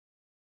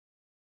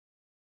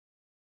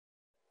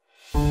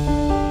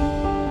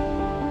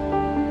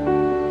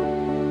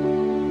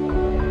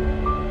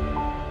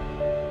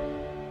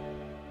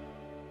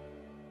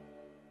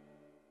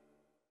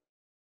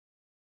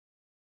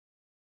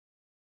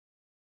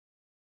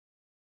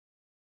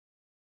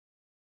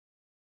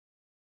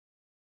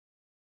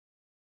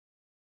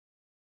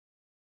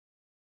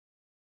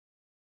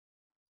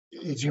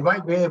as you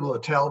might be able to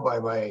tell by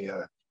my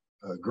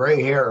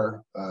gray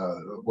hair,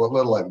 what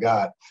little I've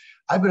got,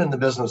 I've been in the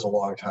business a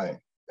long time.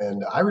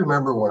 And I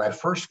remember when I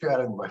first got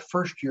in my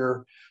first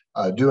year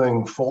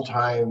doing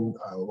full-time,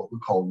 what we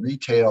call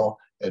retail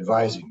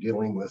advising,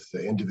 dealing with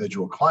the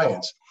individual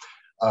clients.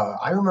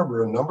 I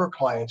remember a number of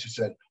clients who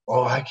said,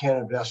 oh, I can't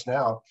invest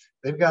now.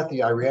 They've got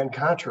the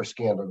Iran-Contra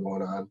scandal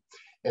going on.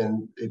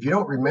 And if you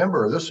don't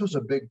remember, this was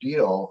a big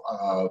deal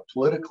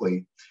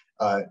politically.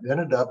 It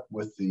ended up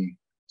with the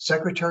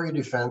Secretary of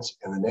Defense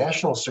and the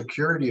National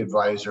Security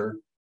Advisor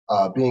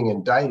being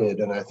indicted.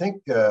 And I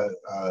think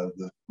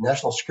the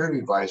National Security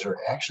Advisor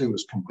actually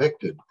was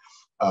convicted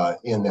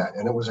in that.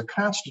 And it was a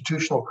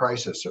constitutional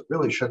crisis that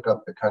really shook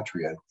up the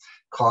country and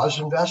caused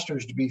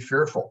investors to be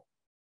fearful.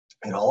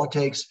 And all it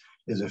takes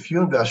is a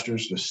few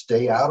investors to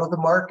stay out of the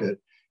market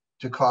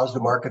to cause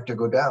the market to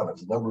go down. If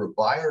the number of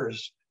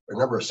buyers or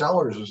number of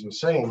sellers is the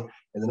same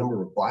and the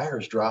number of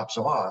buyers drops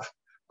off,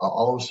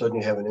 all of a sudden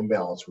you have an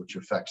imbalance which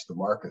affects the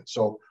market.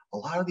 So a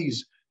lot of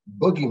these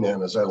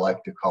boogeymen, as I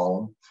like to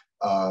call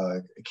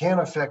them, can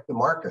affect the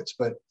markets.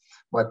 But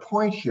my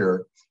point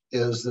here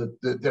is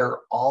that there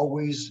are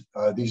always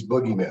these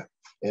boogeymen.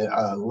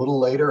 A little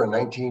later in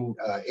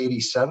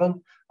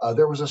 1987,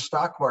 there was a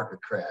stock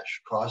market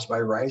crash caused by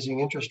rising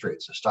interest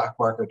rates. The stock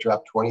market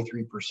dropped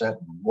 23% in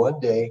one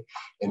day,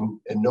 and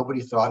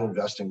nobody thought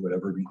investing would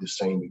ever be the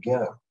same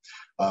again.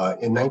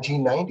 In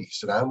 1990,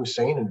 Saddam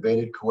Hussein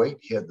invaded Kuwait.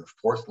 He had the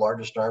fourth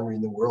largest army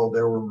in the world.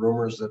 There were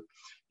rumors that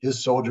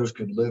his soldiers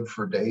could live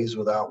for days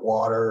without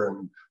water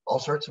and all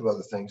sorts of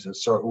other things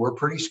that were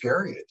pretty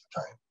scary at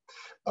the time.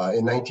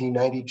 In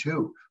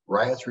 1992,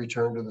 riots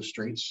returned to the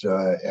streets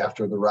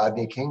after the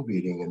Rodney King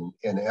beating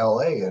in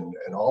LA and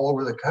all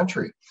over the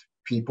country.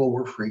 People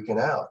were freaking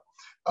out.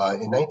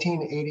 In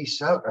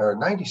 1987 or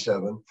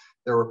 97,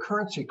 there were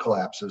currency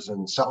collapses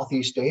in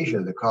Southeast Asia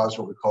that caused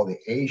what we call the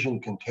Asian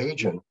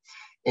contagion.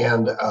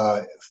 And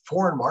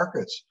foreign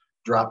markets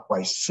dropped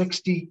by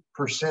 60%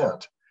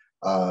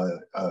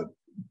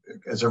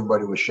 as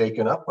everybody was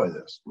shaken up by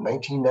this. In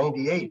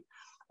 1998,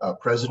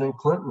 President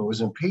Clinton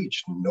was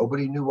impeached.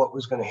 Nobody knew what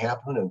was going to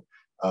happen, and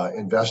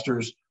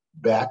investors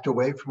backed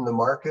away from the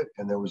market,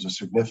 and there was a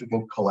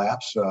significant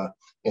collapse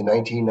in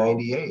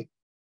 1998.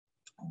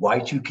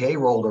 Y2K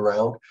rolled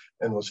around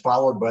and was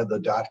followed by the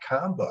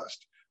dot-com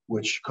bust,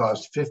 which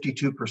caused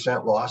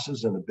 52%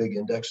 losses in a big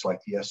index like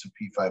the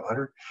S&P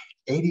 500,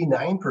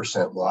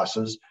 89%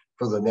 losses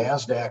for the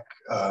NASDAQ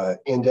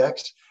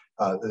index.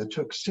 It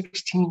took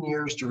 16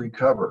 years to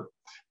recover.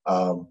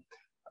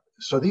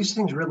 So these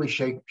things really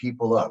shake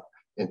people up.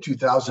 In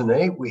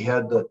 2008, we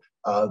had the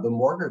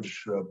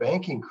mortgage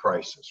banking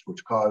crisis,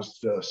 which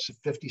caused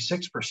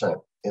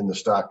 56% in the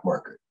stock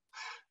market.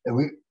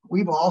 And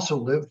we've also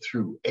lived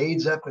through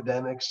AIDS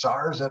epidemic,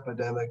 SARS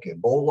epidemic,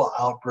 Ebola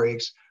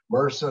outbreaks,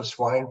 MRSA,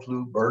 swine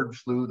flu, bird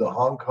flu, the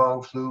Hong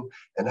Kong flu,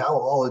 and now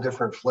all the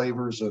different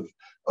flavors of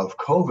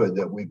COVID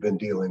that we've been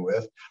dealing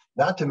with,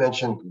 not to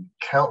mention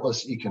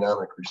countless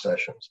economic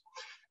recessions.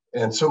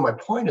 And so my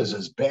point is,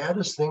 as bad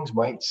as things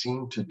might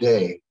seem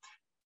today,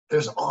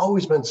 there's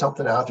always been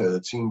something out there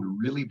that seemed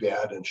really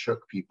bad and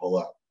shook people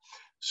up.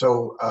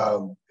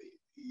 So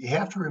you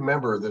have to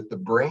remember that the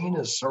brain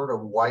is sort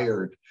of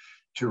wired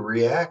to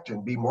react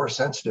and be more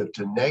sensitive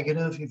to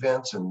negative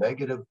events and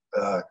negative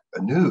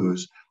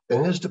news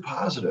than it is to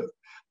positive.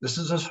 This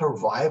is a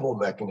survival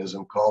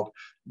mechanism called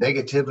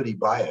negativity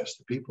bias.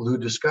 The people who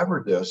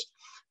discovered this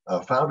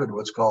founded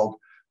what's called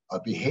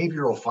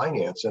behavioral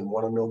finance and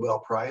won a Nobel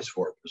Prize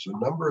for it. There's a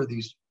number of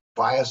these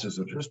biases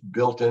that are just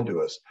built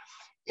into us.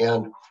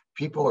 And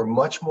people are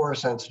much more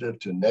sensitive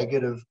to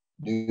negative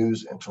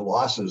news and to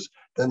losses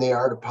than they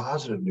are to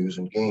positive news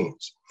and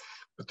gains.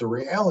 But the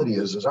reality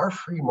is our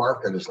free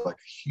market is like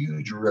a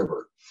huge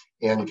river.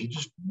 And if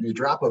you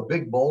drop a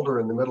big boulder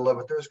in the middle of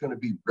it, there's going to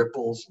be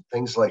ripples and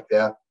things like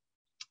that.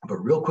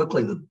 But real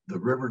quickly, the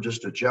river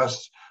just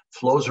adjusts,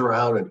 flows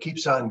around, and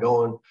keeps on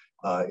going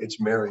its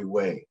merry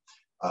way.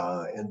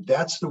 And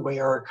that's the way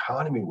our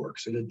economy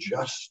works. It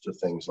adjusts to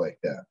things like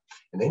that.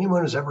 And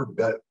anyone who's ever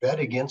bet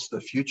against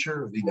the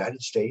future of the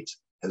United States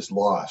has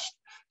lost.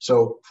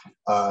 So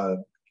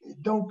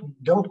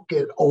don't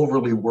get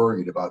overly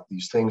worried about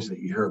these things that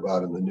you hear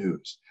about in the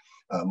news.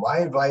 My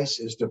advice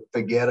is to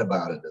forget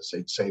about it, as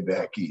they'd say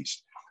back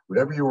east.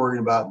 Whatever you're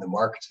worried about in the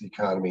markets, the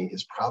economy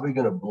is probably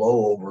going to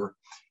blow over.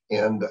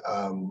 And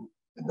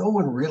no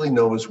one really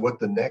knows what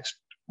the next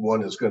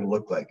one is going to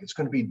look like. It's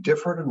going to be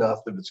different enough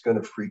that it's going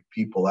to freak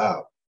people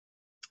out.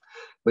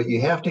 But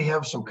you have to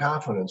have some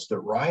confidence that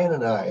Ryan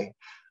and I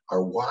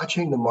are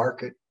watching the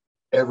market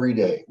every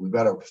day. We've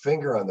got our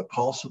finger on the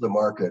pulse of the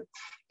market.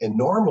 And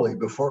normally,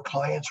 before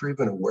clients are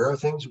even aware of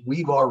things,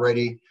 we've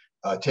already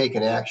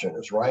taken action.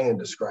 As Ryan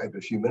described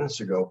a few minutes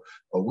ago,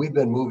 we've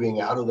been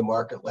moving out of the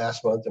market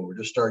last month, and we're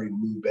just starting to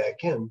move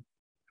back in,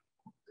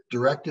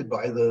 directed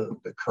by the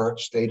current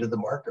state of the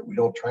market. We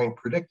don't try and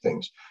predict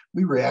things.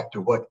 We react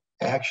to what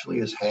actually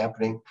is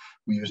happening.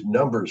 We use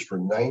numbers for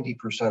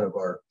 90% of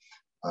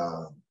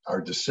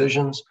our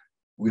decisions.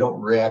 We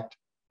don't react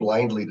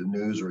blindly to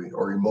news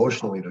or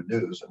emotionally to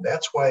news. And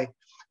that's why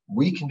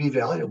we can be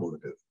valuable to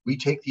do. We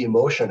take the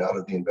emotion out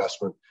of the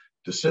investment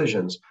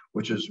decisions,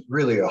 which is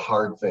really a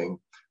hard thing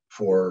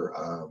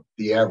for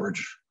the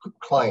average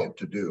client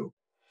to do.